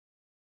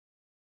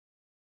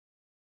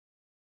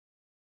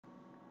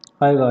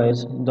Hi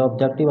guys, the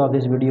objective of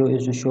this video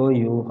is to show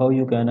you how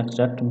you can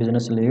extract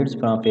business leads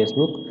from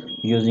Facebook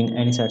using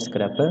AnySite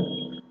Scraper.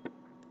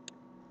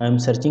 I am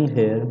searching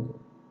here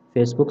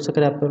Facebook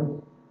Scraper.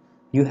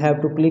 You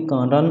have to click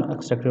on Run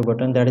Extractor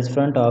button that is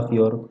front of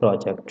your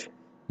project,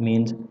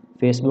 means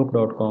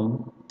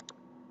facebook.com.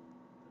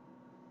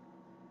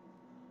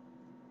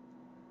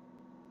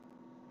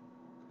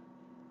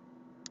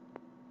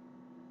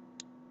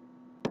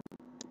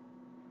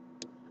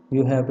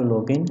 You have to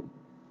log in.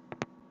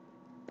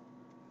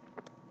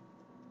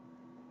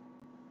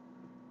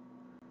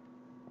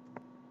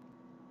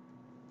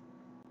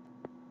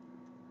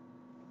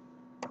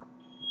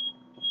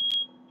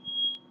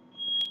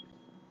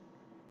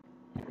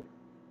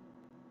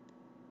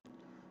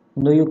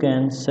 Now you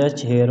can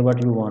search here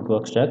what you want to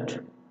extract.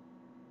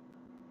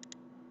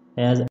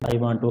 As I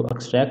want to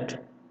extract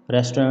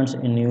restaurants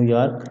in New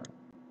York,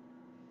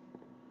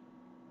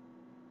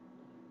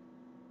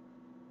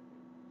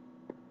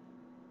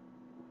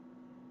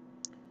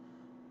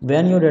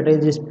 when your data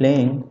is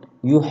displaying,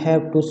 you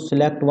have to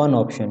select one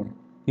option.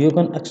 You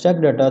can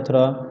extract data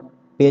through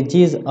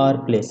pages or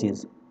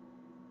places.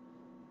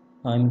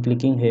 I'm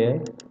clicking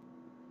here.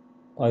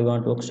 I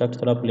want to extract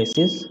through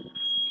places,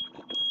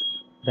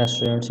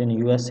 restaurants in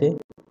USA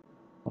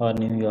or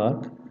New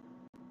York.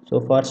 So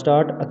for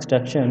start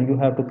extraction, you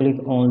have to click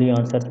only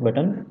on search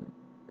button.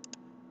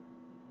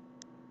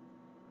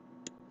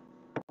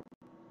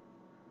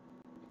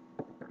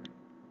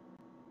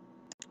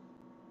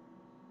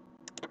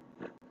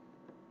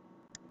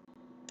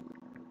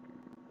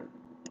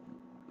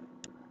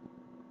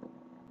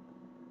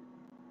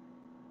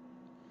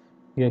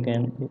 You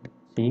can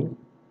see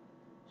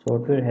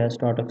software has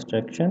start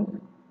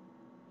extraction,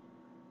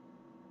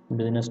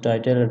 business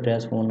title,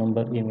 address, phone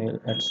number, email,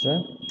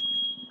 etc.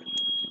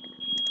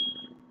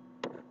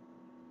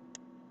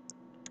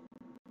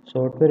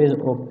 Software is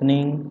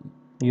opening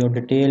your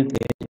detail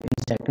page in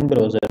second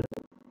browser.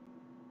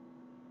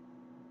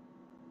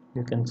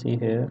 You can see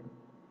here.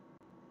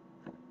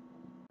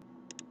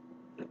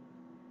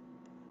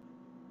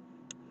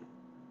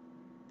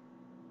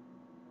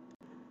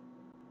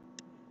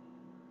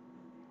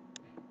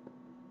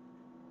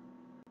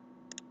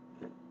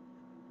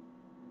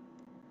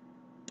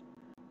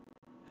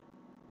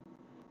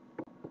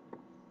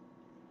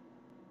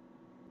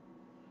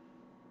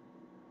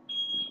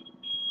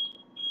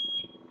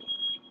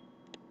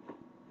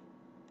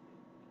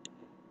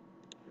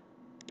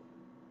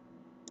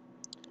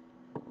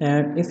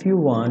 And if you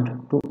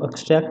want to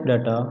extract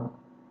data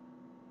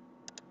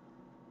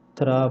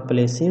through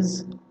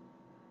places,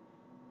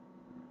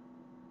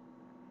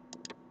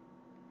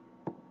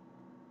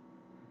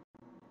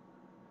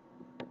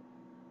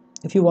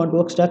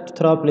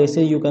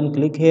 you can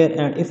click here,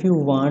 and if you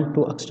want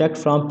to extract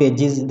from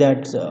pages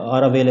that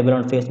are available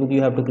on Facebook,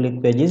 you have to click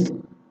pages.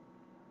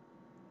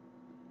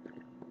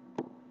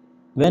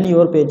 When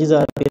your pages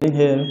are appearing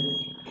here,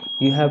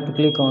 you have to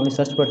click on the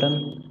search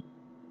button.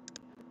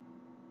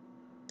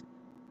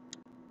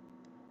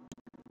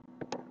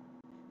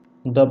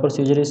 The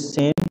procedure is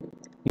same.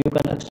 You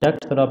can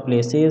extract from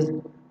places,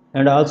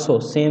 and also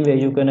same way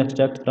you can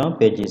extract from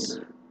pages.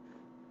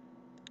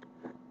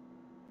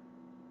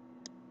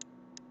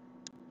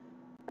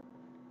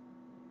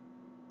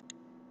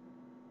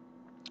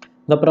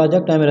 The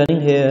project I am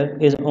running here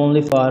is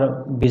only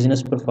for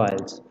business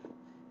profiles,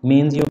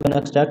 means you can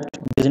extract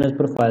business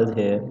profiles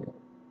here.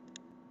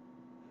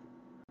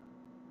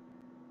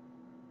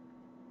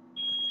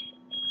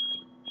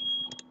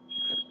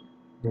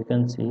 You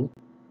can see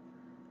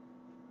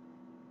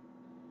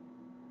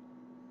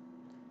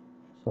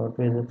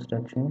software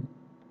extraction.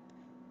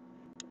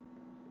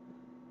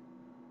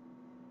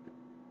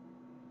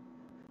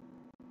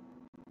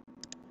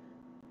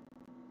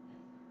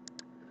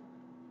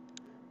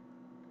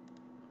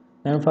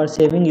 And for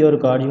saving your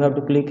card, you have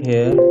to click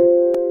here.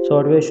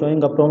 Software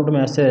showing a prompt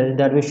message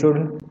that we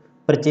should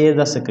purchase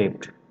the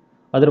script,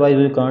 otherwise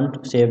we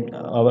can't save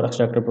our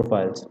extractor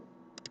profiles.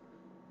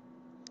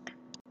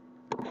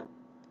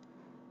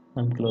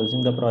 I'm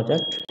closing the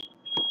project,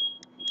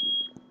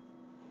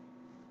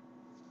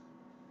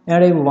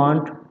 and I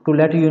want to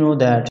let you know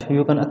that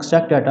you can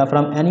extract data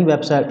from any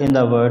website in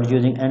the world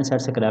using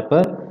AnySite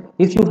Scraper.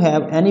 If you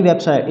have any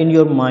website in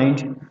your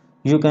mind,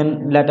 you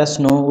can let us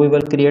know. We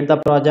will create the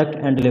project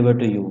and deliver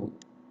to you.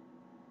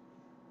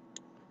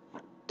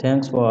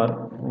 Thanks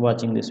for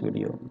watching this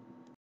video.